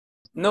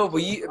No,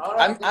 but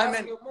I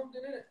meant,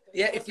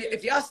 yeah,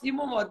 if you ask your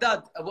mum or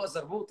dad what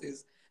zarbut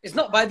is, it's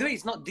not, by the way,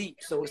 it's not deep,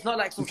 so it's not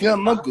like something. Yeah,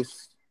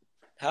 nuggus.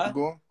 Huh?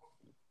 Go on.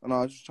 No,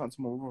 I was just chatting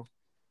to my bro.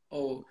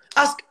 Oh,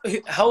 ask,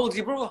 how old is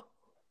your brother?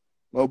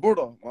 My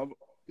brother,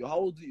 how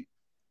old are you?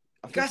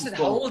 I said,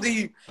 how old are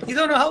you? You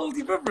don't know how old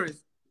your brother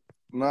is?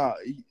 Nah,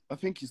 I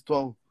think he's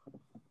 12.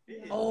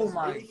 Oh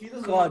my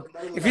God.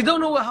 If you don't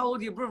know how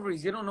old your brother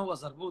is, you don't know what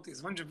zarbut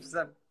is,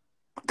 100%.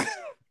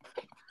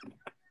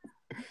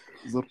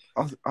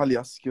 Ali,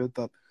 ask your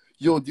dad.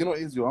 Yo, do you know what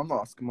it is, yo? I'm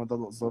not asking my dad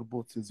what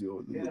zarbut is,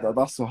 yo. Yeah.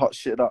 That's some hot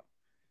shit, that.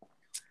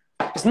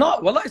 It's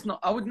not. Wallah, it's not.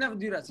 I would never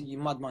do that to you,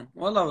 madman.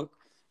 Wallah,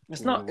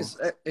 it's not.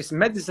 It's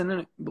medicine,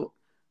 innit? But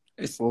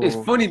it's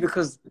funny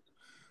because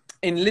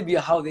in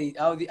Libya, how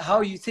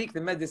you take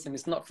the medicine,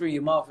 it's not through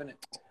your mouth, innit?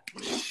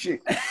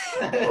 Shit.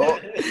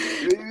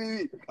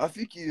 Wait. I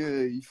think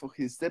you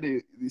fucking said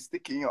it. They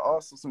stick it in your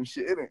ass or some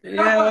shit, innit?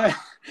 Yeah.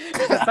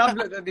 It's a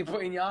tablet that they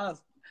put in your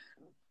ass.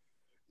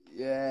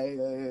 Yeah.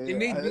 It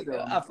made me.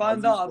 I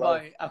found out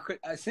about it.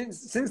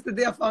 Since the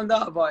day I found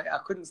out about it, I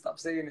couldn't stop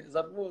saying it.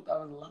 Zarbut, I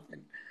was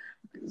laughing.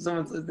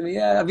 Someone says to me,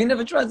 "Yeah, have you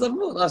never tried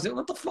zarbut?" I said,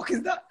 "What the fuck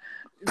is that?"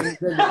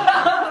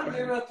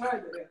 Never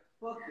tried it.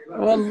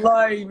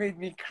 Wallahi, he made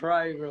me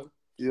cry, bro.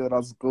 Yeah,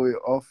 that's going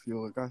off,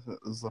 yo. Guys,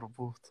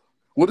 zarbut.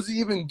 What does he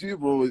even do,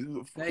 bro?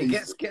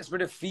 It gets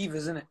rid of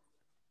fevers, innit?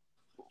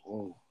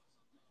 Oh,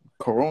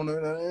 corona,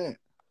 innit?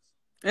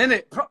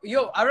 Innit?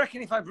 Yo, I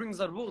reckon if I bring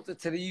zarbut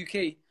to the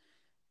UK,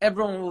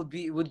 everyone would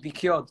be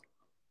cured.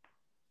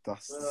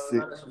 That's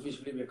sick.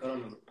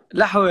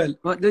 لا حول.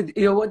 What did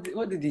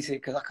he say?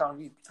 Because I can't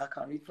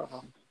read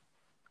proper.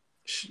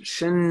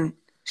 شني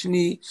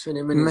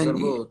من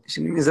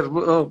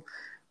زربوط. Oh.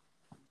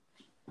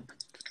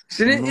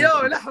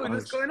 Yo, لا حول.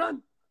 What's going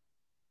on?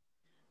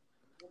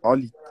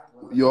 Ali,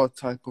 your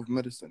type of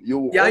medicine.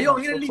 Yo, I'm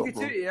gonna leave you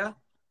to it, yeah.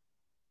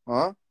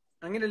 Huh?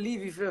 I'm gonna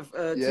leave you for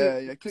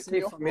yeah. Click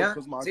me off, bro,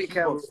 because my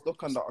keyboard's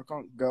stuck on that. I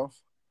can't go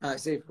off. Alright,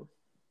 safe, bro.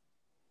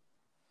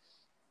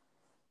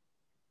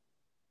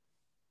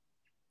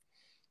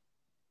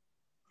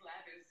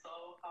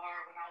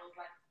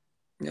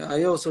 Yeah,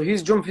 yo, so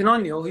he's jumping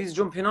on, yo. He's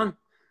jumping on.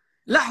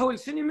 لا حول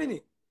شنو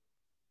مني.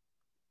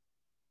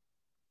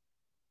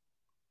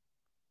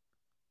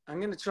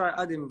 I'm gonna try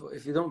add him, but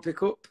if you don't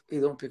pick up, he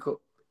don't pick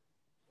up.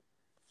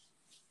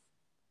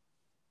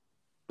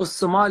 Us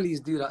Somalis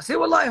do that. Say,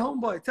 wallahi,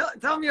 homeboy,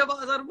 tell me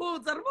about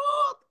zarbut.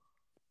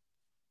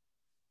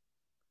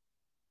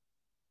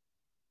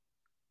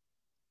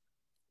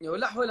 Yo,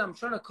 لا حول, I'm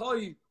trying to call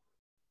you.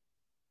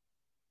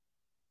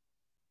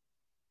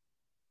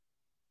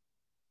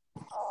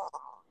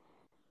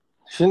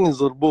 شنو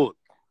زربوط؟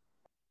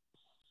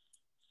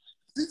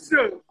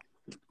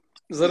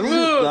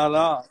 زربوط.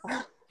 لا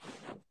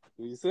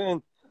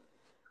كويسين.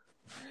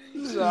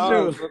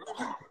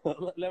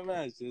 لا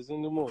ماشي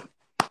شنو مو.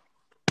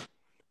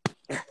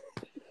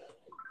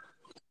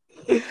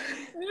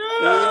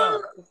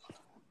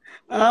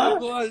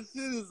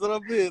 شنو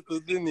زربيط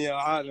الدنيا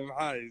عالم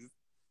حايز.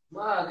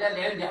 ما قال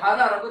لي عندي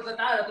حرارة، قلت له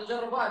تعال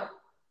تجرب هذا.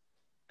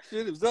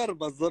 شنو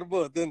بزربة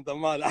الزربوط انت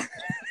مالك.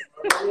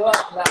 ايوه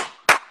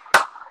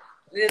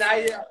لين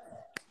عيا.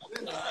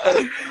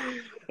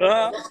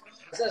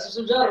 اساس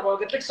مجربه،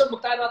 قلت لك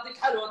سمك تعال اعطيك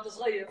حلوه وانت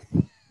صغير.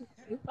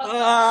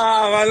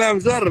 انا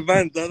مجرب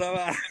انت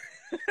انا.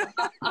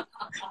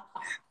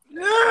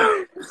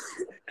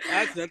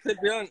 عسى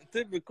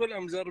تبي كلها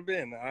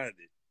مجربين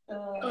عادي.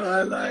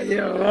 والله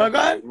يا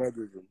قال ما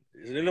ادري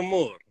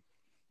الامور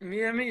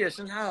 100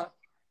 شنو الحال؟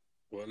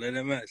 والله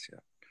لا ماشيه.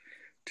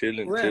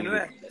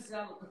 وين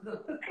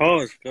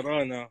حوش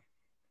كورونا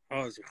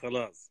حوش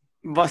خلاص.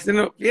 بس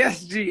انه بي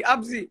اس جي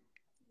ابزي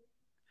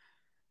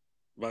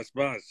باش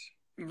والله.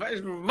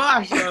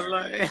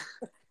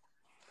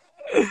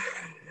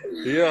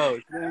 يا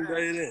شنو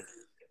دايرين؟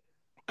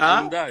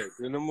 شنو داير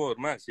الامور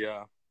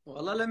ماشيه؟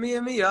 والله لا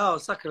 100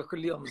 سكره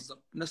كل يوم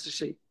بالضبط نفس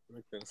الشيء.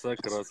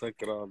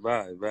 سكره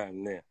باعي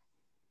منيح.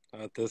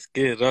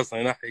 تسكير اصلا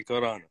ينحي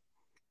كورونا.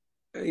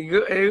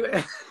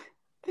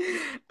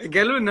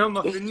 قالوا لنا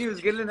هم في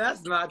النيوز، قال لنا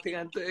اسمع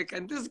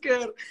كان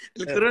تسكر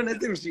الكورونا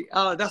تمشي.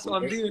 ذاتس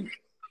وات ام دوينج.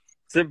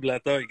 سبله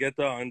توي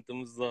قطع انت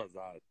مزاز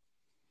عاد.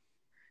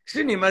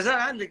 شنو ما زال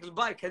عندك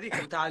البايك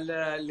هذيك بتاع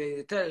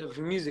اللي في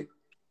الميوزك؟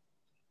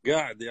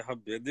 قاعد يا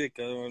حبي هذيك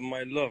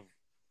ماي لوف.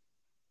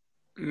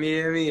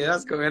 100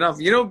 that's going off.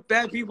 You know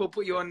bad people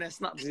put you on their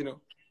snaps, you know.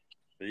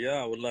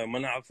 يا والله ما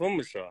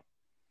نعرفهمش. يا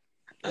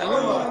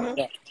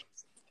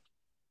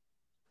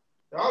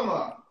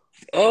عمر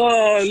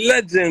اوه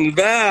ليجند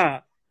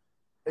باع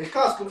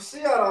الكاسكو في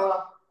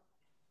السيارة.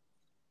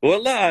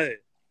 والله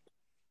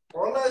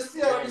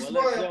السيارة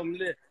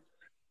اسبوعين.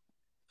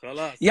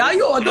 خلاص. Yeah,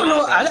 yo,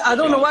 I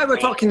don't know why we're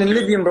talking in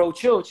Libyan, bro.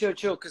 Chill,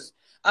 because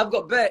I've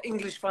got bare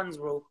English fans,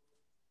 bro.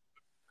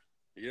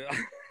 Yeah.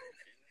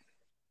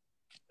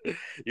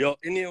 Yo,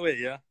 anyway,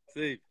 yeah.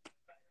 See.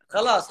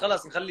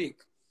 خلاص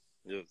نخليك.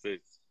 Yo, see.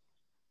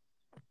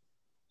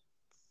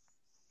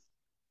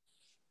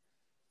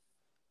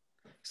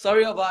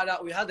 Sorry about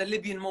that. We had a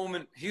Libyan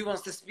moment. Who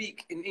wants to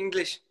speak in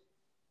English?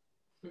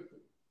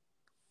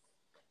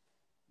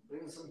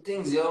 Bring some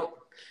things, yo.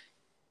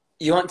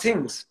 You want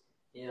things?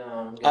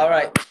 Yeah. All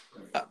right.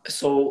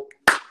 So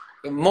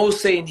Mo's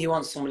saying he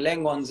wants some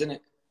leng ones, innit?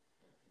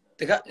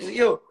 The guy,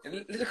 yo,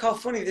 look how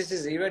funny this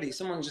is. Are you ready?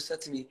 Someone just said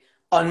to me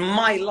on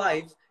my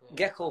live,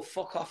 Geko,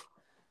 fuck off.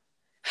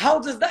 How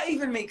does that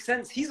even make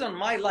sense? He's on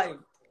my live.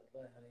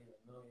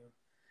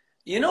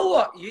 You know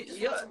what? You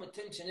some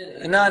attention,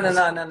 innit?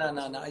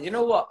 No. You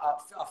know what?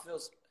 I feel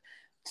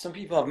some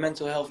people have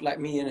mental health like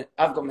me, innit?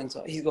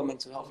 He's got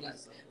mental health. Like,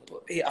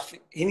 but I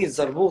think he needs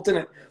zarboot,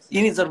 innit?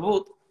 You need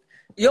zarboot.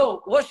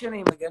 Yo, what's your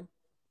name again?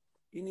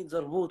 You need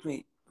zarboot,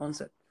 mate. One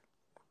sec.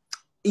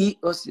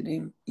 What's your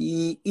name?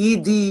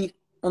 ED_J,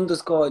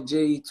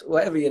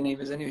 whatever your name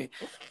is anyway.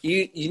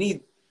 You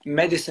need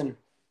medicine,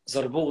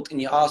 zarboot in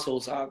your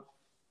arsehole, sahab.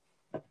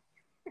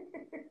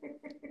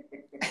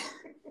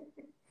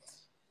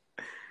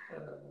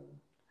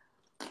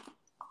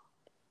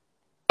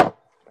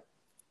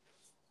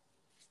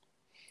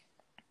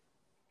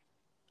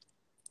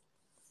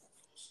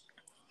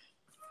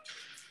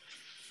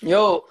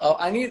 Yo,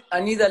 I need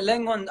a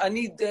lengon. I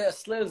need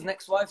Slave's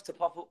next wife to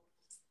pop up.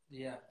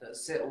 Yeah,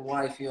 that's it.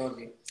 Wifey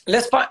only.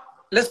 Let's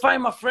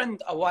find my friend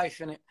a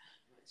wife in it.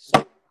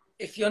 So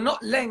if you're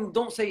not Leng,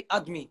 don't say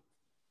add me.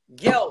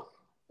 Girl,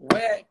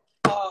 where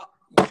are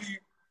you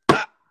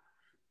at?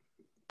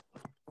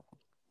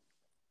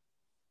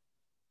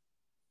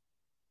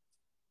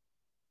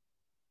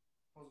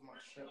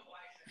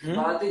 But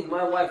I think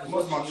my wife is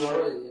What's my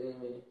shirt?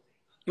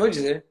 What'd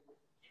you say?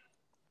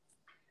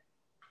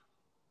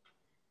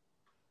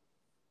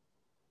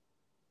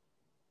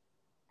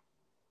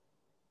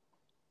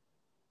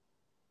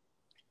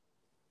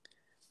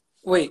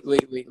 Wait.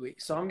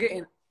 So I'm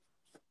getting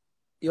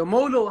your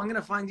Molo. I'm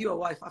gonna find you a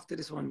wife after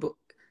this one. But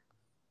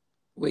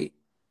wait,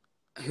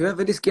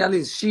 whoever this girl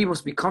is, she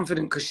must be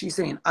confident because she's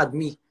saying add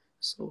me.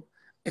 So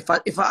if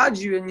I add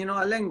you and you're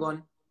not a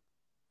Lengon,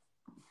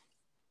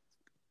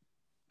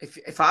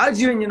 if I add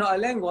you and you're not a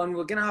Lengon,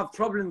 we're gonna have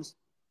problems.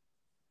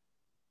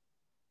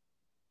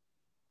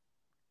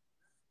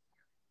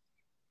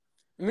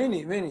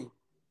 Mini.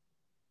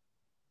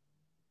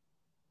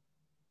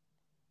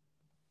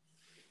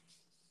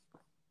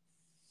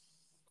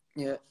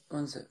 Yeah,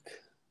 one sec.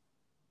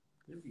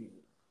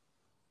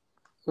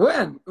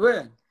 When?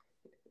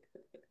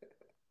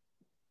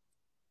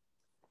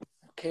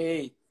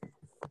 Okay.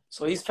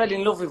 So he's fell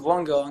in love with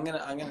one girl. I'm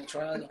gonna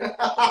try her.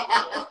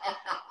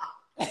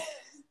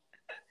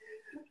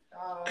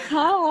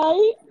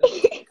 Hi.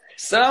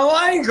 Assalamu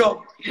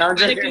alaikum. No, I'm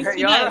joking.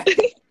 You alright?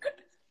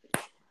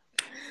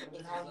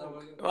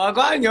 Well,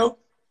 go on, yo.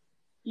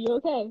 You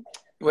okay?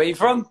 Where you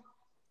from?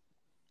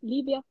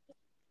 Libya.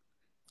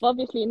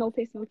 Obviously, no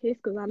face,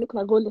 because I look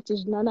like all the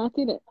Tijnanat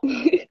in it.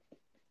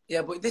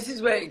 Yeah, but this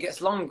is where it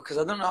gets long because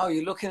I don't know how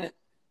you're looking at.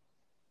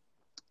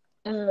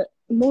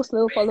 Most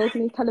little follows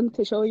me. Tell them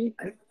to show you.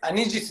 I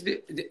need you to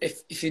do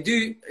if you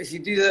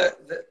do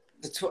the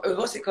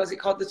what's it called? Is it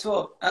called the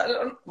tour?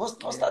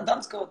 What's that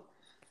dance called?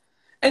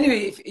 Anyway,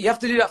 if you have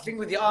to do that thing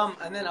with your arm,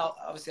 and then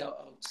I'll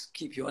just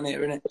keep you on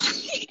here, innit?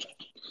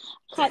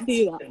 Can't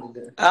do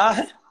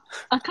that.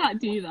 I can't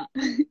do that.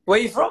 Where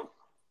you from?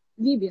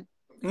 Libya.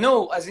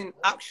 No, as in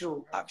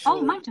actual. Oh,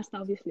 Manchester,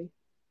 obviously.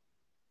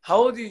 How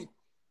old are you?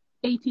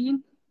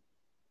 18.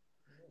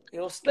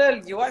 Yo, still,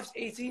 your wife's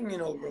 18, you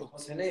know, bro.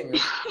 What's her name?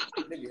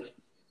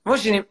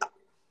 What's your name?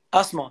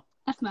 Asma,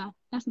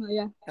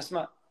 yeah.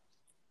 Asma.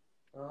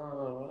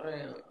 Oh,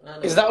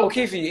 Is that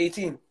okay for you,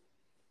 18?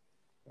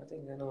 I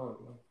think I know it,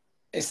 man.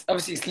 It's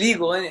obviously it's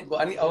legal, isn't it?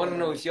 But I want to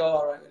know if you're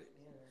alright with it.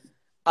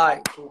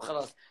 Alright, cool,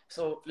 khalas.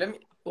 So let me.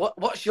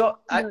 What's your?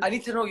 I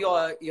need to know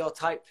your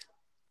type.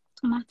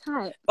 My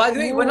type. By the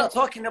way, we're not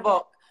talking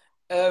about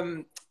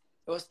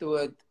what's the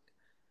word?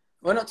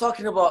 We're not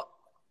talking about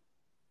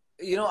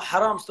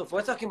haram stuff.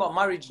 We're talking about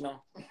marriage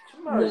now.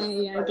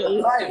 Yeah, I get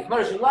you.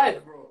 Marriage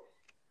life, bro.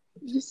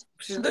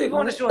 She doesn't even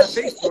want to show her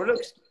face, bro.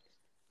 Look.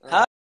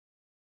 Huh?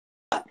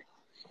 I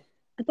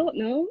don't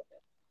know.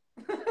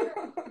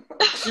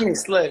 She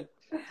needs slay.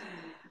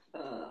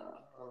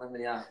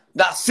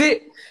 That's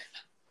it.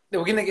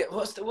 We're gonna get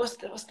what's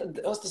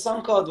the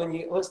song called when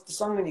you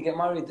get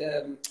married?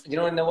 You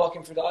know when they're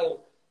walking through the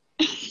aisle.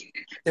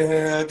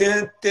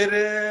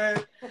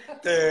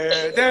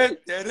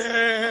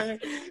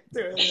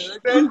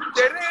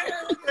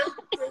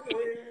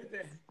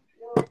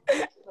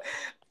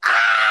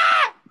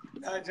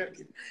 No, I'm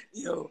joking.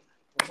 Yo,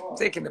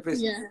 taking the piss.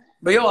 Yeah.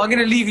 But yo, I'm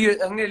gonna leave you to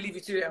it. I'm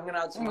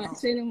gonna add some. Alright,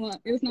 say no more.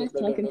 It was nice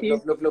talking to you.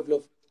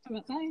 Love.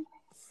 Alright, bye.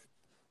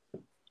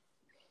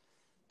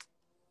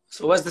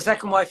 So where's the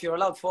second wife you're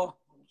allowed for?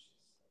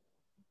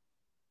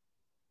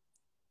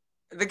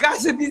 The guy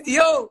said,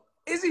 yo,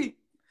 Izzy,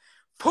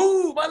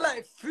 poo, my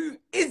life,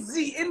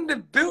 Izzy in the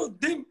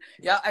building.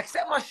 Yeah,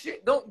 accept my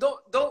shit. Don't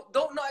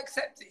not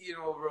accept it,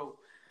 bro.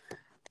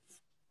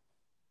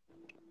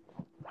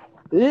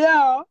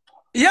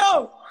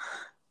 Yo.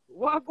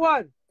 What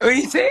one? What are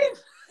you saying?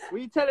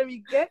 What you telling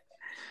me, get?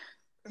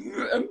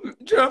 I'm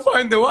trying to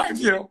find the wife,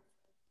 You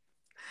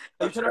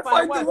trying to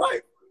find the wife?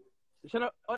 wife.